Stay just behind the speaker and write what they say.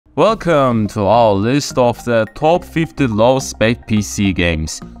Welcome to our list of the top 50 low-spec PC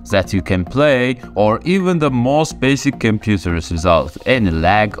games that you can play or even the most basic computers without any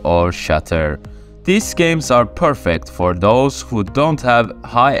lag or stutter. These games are perfect for those who don't have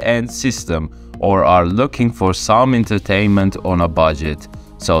high-end system or are looking for some entertainment on a budget.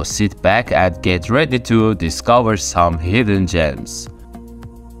 So sit back and get ready to discover some hidden gems.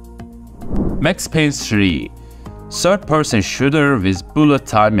 Max Payne 3, third-person shooter with bullet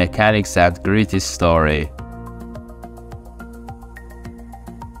time mechanics and gritty story.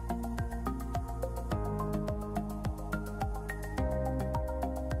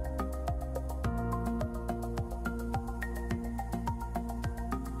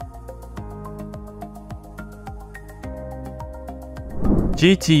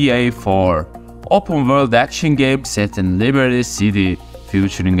 GTA 4, open-world action game set in Liberty City,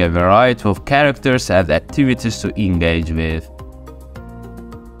 featuring a variety of characters and activities to engage with.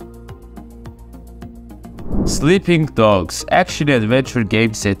 Sleeping Dogs, action-adventure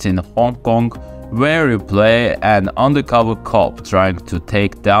game set in Hong Kong, where you play an undercover cop trying to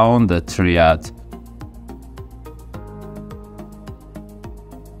take down the triad.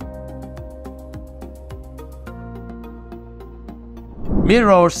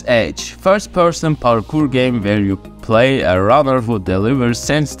 Mirror's Edge, first-person parkour game where you play a runner who delivers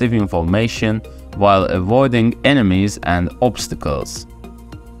sensitive information while avoiding enemies and obstacles.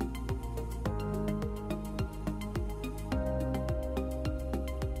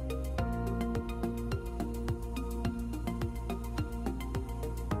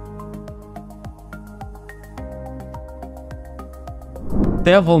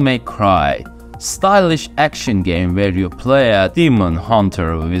 Devil May Cry, stylish action game where you play a demon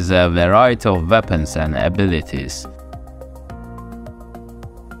hunter with a variety of weapons and abilities.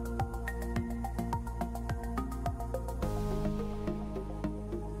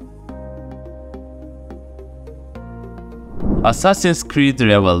 Assassin's Creed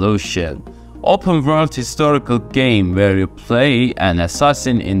Revolution, open-world historical game where you play an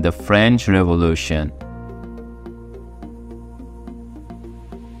assassin in the French Revolution.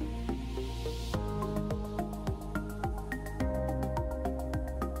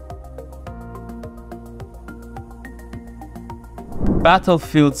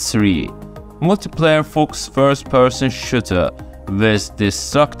 Battlefield 3, multiplayer-focused first-person shooter with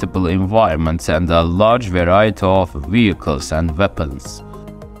destructible environments and a large variety of vehicles and weapons.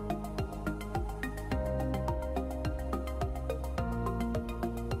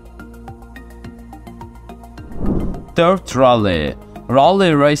 Dirt Rally,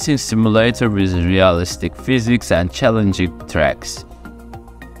 rally racing simulator with realistic physics and challenging tracks.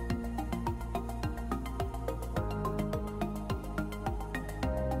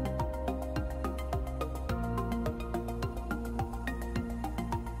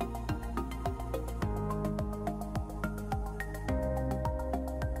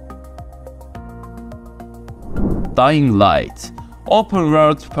 Dying Light,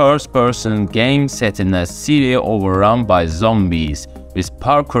 open-world first-person game set in a city overrun by zombies with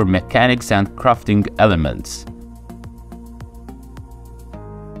parkour mechanics and crafting elements.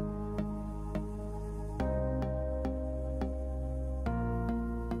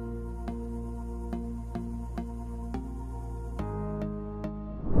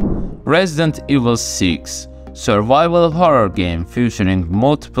 Resident Evil 6, survival horror game featuring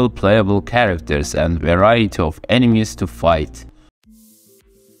multiple playable characters and variety of enemies to fight.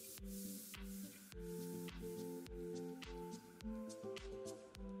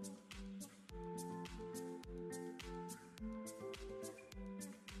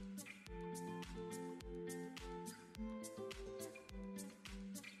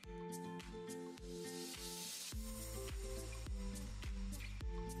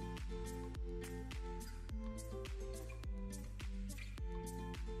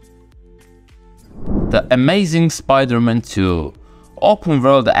 The Amazing Spider-Man 2,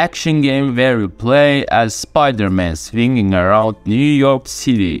 open-world action game where you play as Spider-Man swinging around New York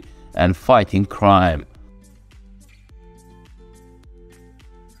City and fighting crime.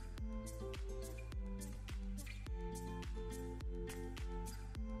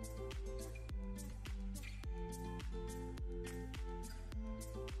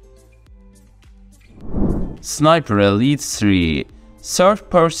 Sniper Elite 3,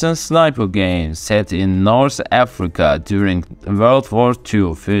 third-person sniper game set in North Africa during World War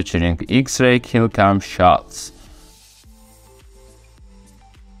II featuring X-ray killcam shots.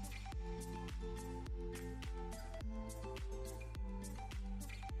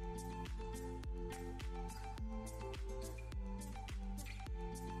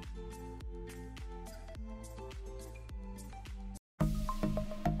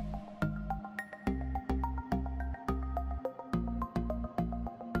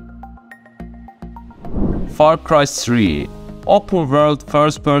 Far Cry 3, open-world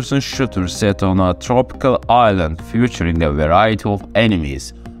first-person shooter set on a tropical island featuring a variety of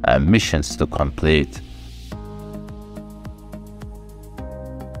enemies and missions to complete.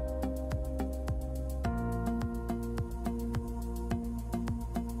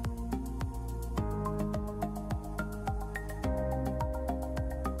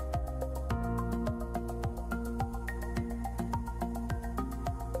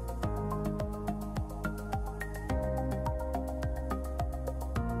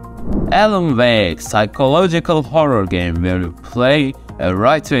 Alan Wake, psychological horror game where you play a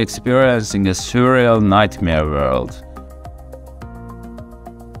writer experiencing a surreal nightmare world.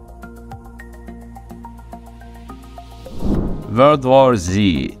 World War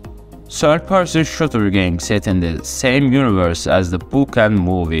Z, third-person shooter game set in the same universe as the book and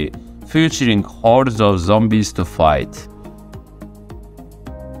movie, featuring hordes of zombies to fight.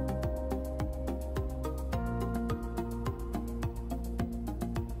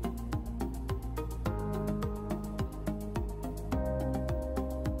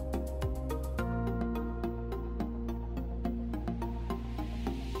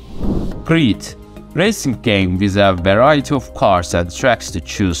 Creed, racing game with a variety of cars and tracks to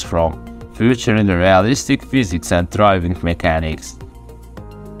choose from, featuring realistic physics and driving mechanics.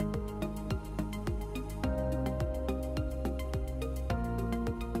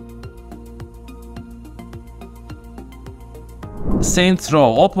 Saints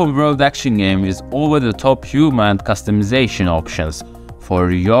Row, open-world action game with over-the-top human customization options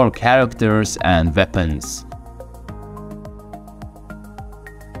for your characters and weapons.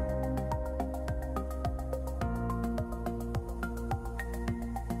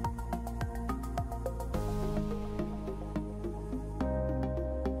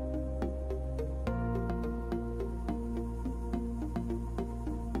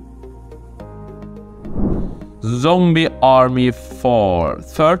 Zombie Army 4,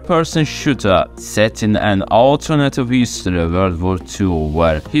 third-person shooter set in an alternative history World War II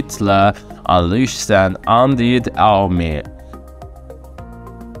where Hitler unleashed an undead army.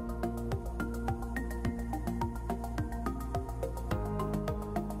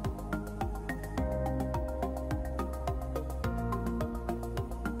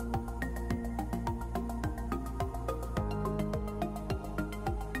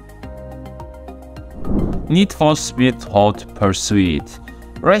 Need for Speed Hot Pursuit,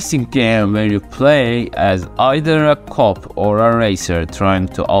 racing game where you play as either a cop or a racer trying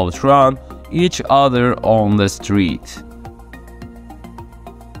to outrun each other on the street.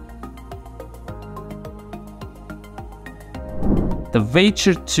 The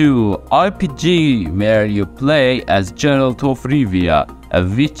Witcher 2 RPG where you play as Geralt of Rivia, a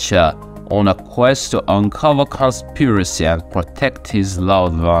witcher on a quest to uncover conspiracy and protect his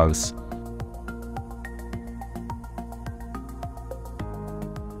loved ones.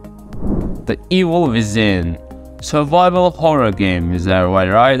 The Evil Within, survival horror game with a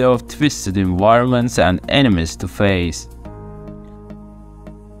variety of twisted environments and enemies to face.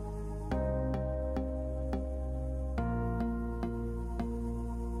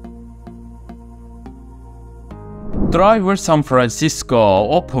 Driver San Francisco,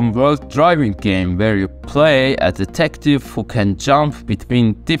 open-world driving game where you play a detective who can jump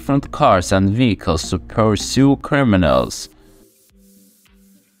between different cars and vehicles to pursue criminals.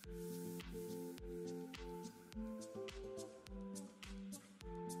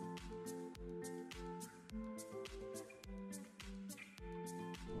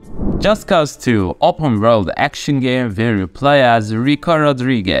 Just Cause 2, open-world action game where you play as Rico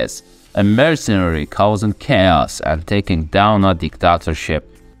Rodriguez, a mercenary causing chaos and taking down a dictatorship.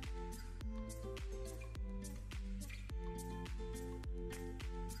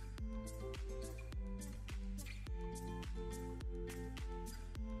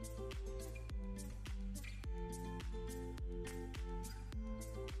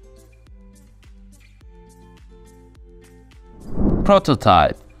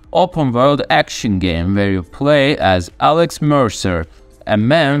 Prototype, open-world action game where you play as Alex Mercer, a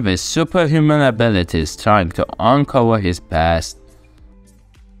man with superhuman abilities trying to uncover his past.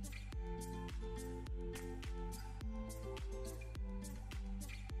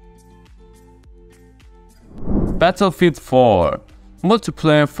 Battlefield 4,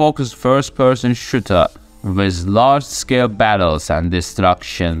 multiplayer-focused first-person shooter with large-scale battles and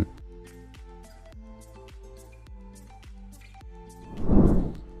destruction.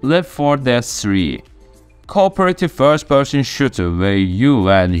 Left 4 Dead 3, cooperative first-person shooter where you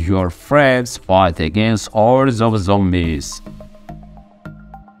and your friends fight against hordes of zombies.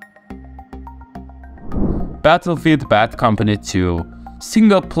 Battlefield Bad Company 2,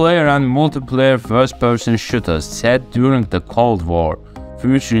 Single-player and multiplayer first-person shooters set during the Cold War,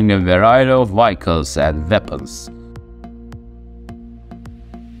 featuring a variety of vehicles and weapons.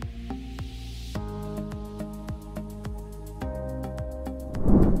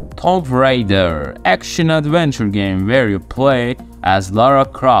 Tomb Raider, action-adventure game where you play as Lara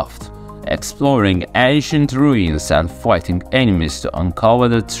Croft, exploring ancient ruins and fighting enemies to uncover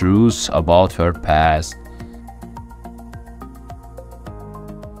the truth about her past.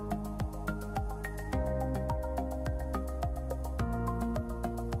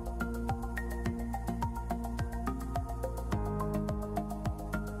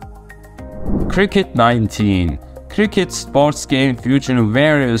 Cricket 19. Cricket sports game featuring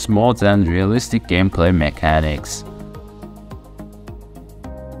various modes and realistic gameplay mechanics.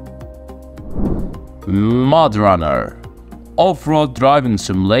 Mud Runner, off-road driving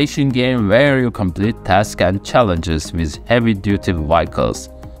simulation game where you complete tasks and challenges with heavy-duty vehicles.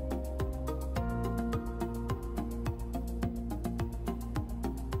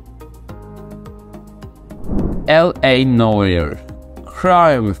 L.A. Noire,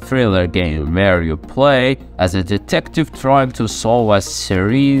 crime thriller game where you play as a detective trying to solve a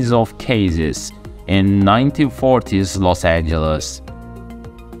series of cases in 1940s Los Angeles.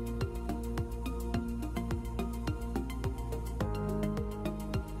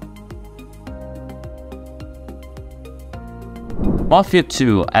 Mafia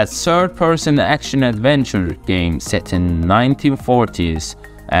 2, a third-person action-adventure game set in 1940s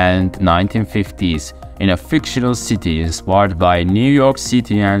and 1950s in a fictional city inspired by New York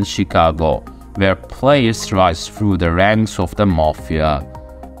City and Chicago, where players rise through the ranks of the Mafia.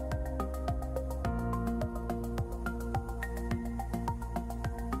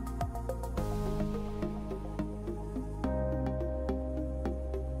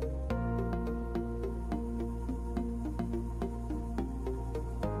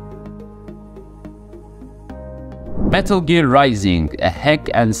 Metal Gear Rising, a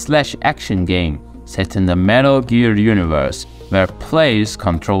hack-and-slash action game set in the Metal Gear universe, where players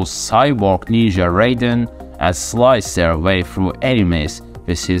control cyborg ninja Raiden and slice their way through enemies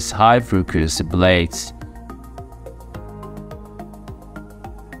with his high-frequency blades.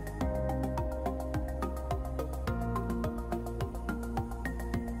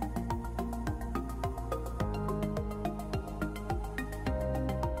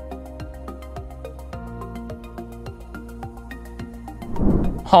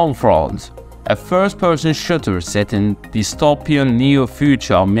 Homefront, a first-person shooter set in dystopian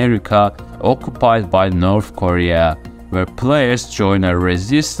neo-future America occupied by North Korea, where players join a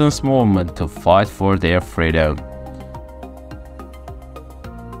resistance movement to fight for their freedom.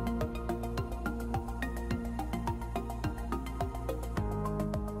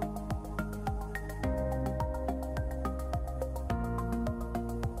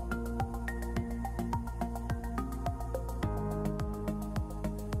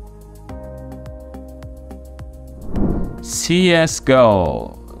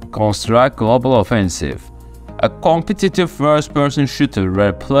 CSGO, Construct Global Offensive, a competitive first-person shooter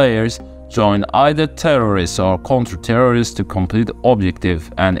where players join either terrorists or counter-terrorists to complete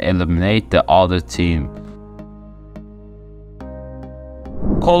objective and eliminate the other team.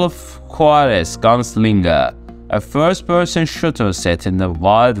 Call of Juarez Gunslinger, a first-person shooter set in the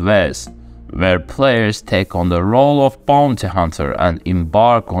Wild West, where players take on the role of bounty hunter and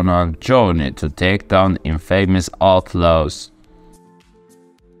embark on a journey to take down infamous outlaws.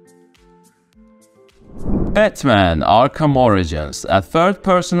 Batman Arkham Origins, a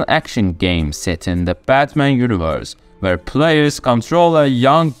third-person action game set in the Batman universe, where players control a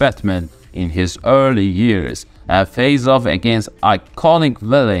young Batman in his early years and face off against iconic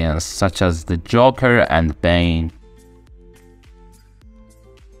villains such as the Joker and Bane.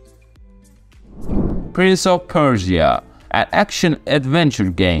 Prince of Persia, an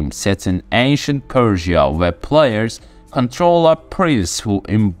action-adventure game set in ancient Persia where players control a prince who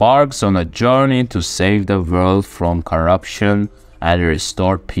embarks on a journey to save the world from corruption and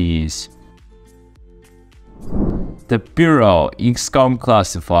restore peace. The Bureau XCOM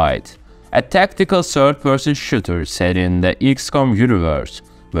Classified, a tactical third-person shooter set in the XCOM universe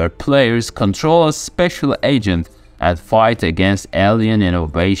where players control a special agent and fight against alien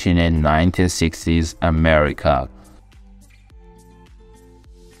innovation in 1960s America.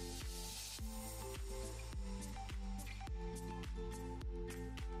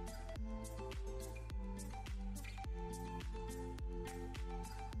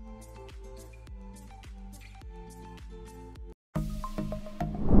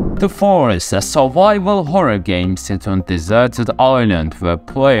 The Forest, a survival horror game set on a deserted island where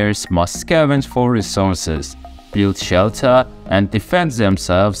players must scavenge for resources, build shelter, and defend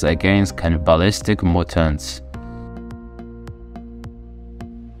themselves against cannibalistic mutants.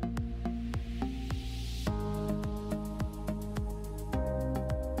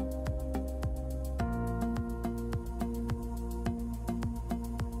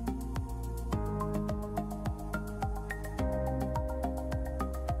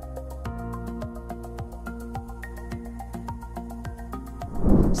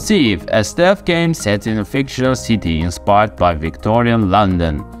 Thief, a stealth game set in a fictional city inspired by Victorian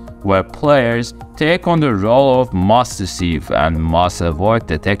London, where players take on the role of master thief and must avoid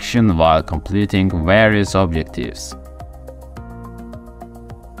detection while completing various objectives.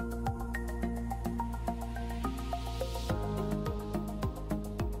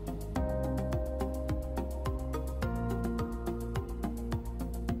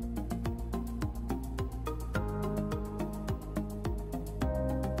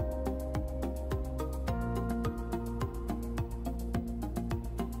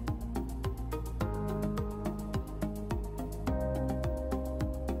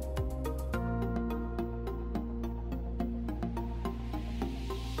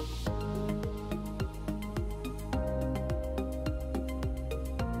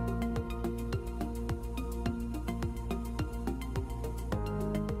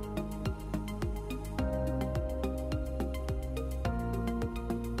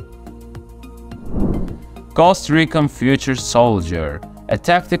 Ghost Recon Future Soldier, a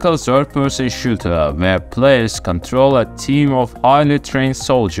tactical third-person shooter where players control a team of highly trained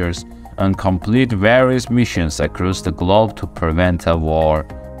soldiers and complete various missions across the globe to prevent a war.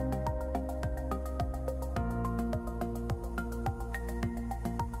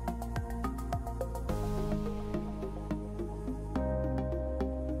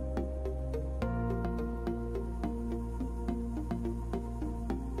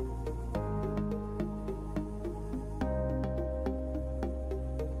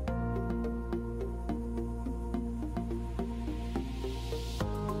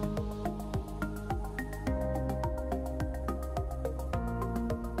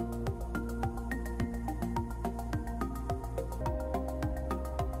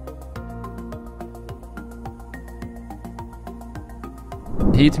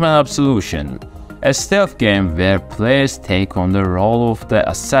 Hitman Absolution, a stealth game where players take on the role of the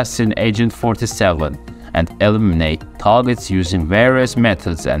assassin Agent 47 and eliminate targets using various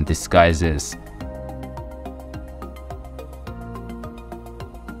methods and disguises.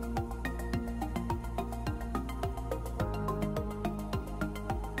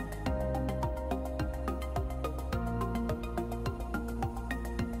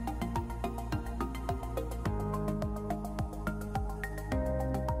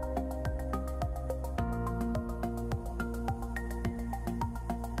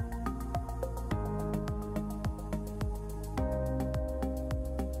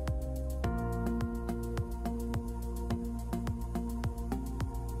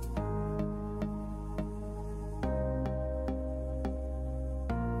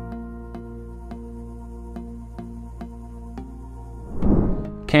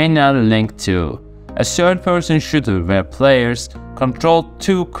 Canine Link 2, a third-person shooter where players control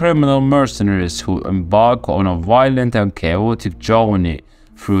two criminal mercenaries who embark on a violent and chaotic journey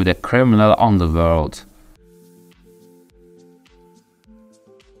through the criminal underworld.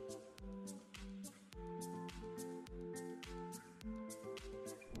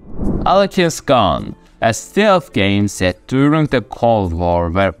 Alice's Gun, a stealth game set during the Cold War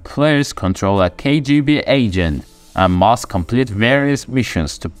where players control a KGB agent and must complete various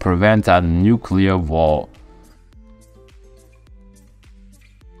missions to prevent a nuclear war.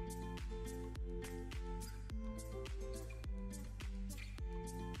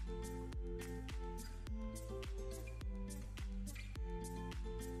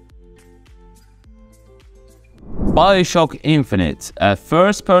 BioShock Infinite, a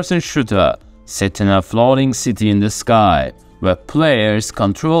first-person shooter set in a floating city in the sky, where players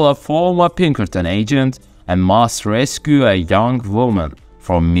control a former Pinkerton agent and must rescue a young woman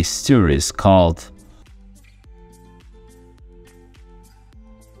from a mysterious cult.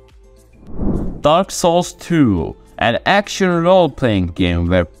 Dark Souls 2, an action role-playing game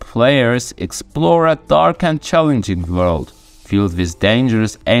where players explore a dark and challenging world filled with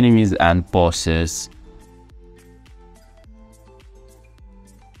dangerous enemies and bosses.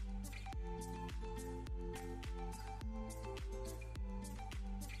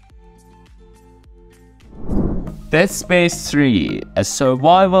 Dead Space 3, a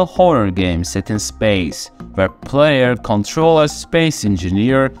survival horror game set in space, where players control a space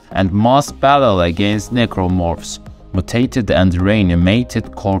engineer and must battle against necromorphs, mutated and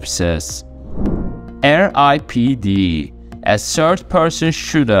reanimated corpses. RIPD, a third-person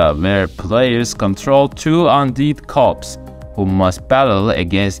shooter where players control two undead cops who must battle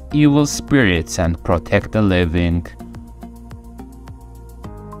against evil spirits and protect the living.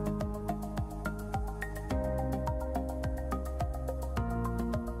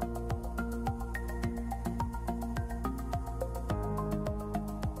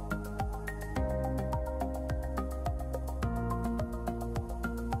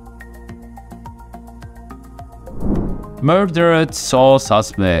 Murdered Soul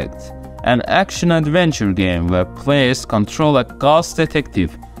Suspect, an action-adventure game where players control a ghost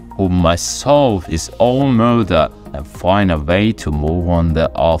detective who must solve his own murder and find a way to move on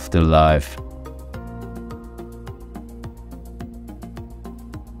the afterlife.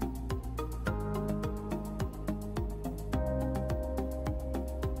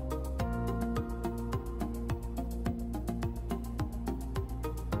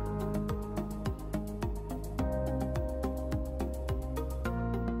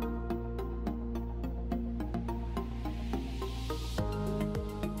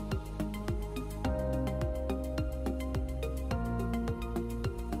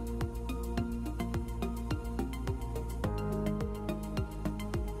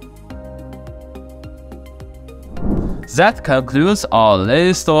 That concludes our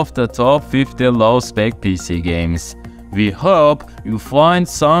list of the top 50 low-spec PC games. We hope you find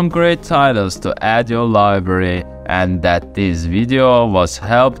some great titles to add your library and that this video was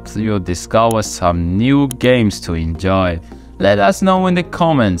helped you discover some new games to enjoy. Let us know in the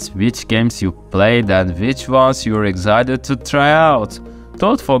comments which games you played and which ones you're excited to try out.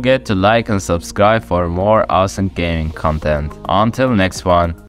 Don't forget to like and subscribe for more awesome gaming content. Until next one.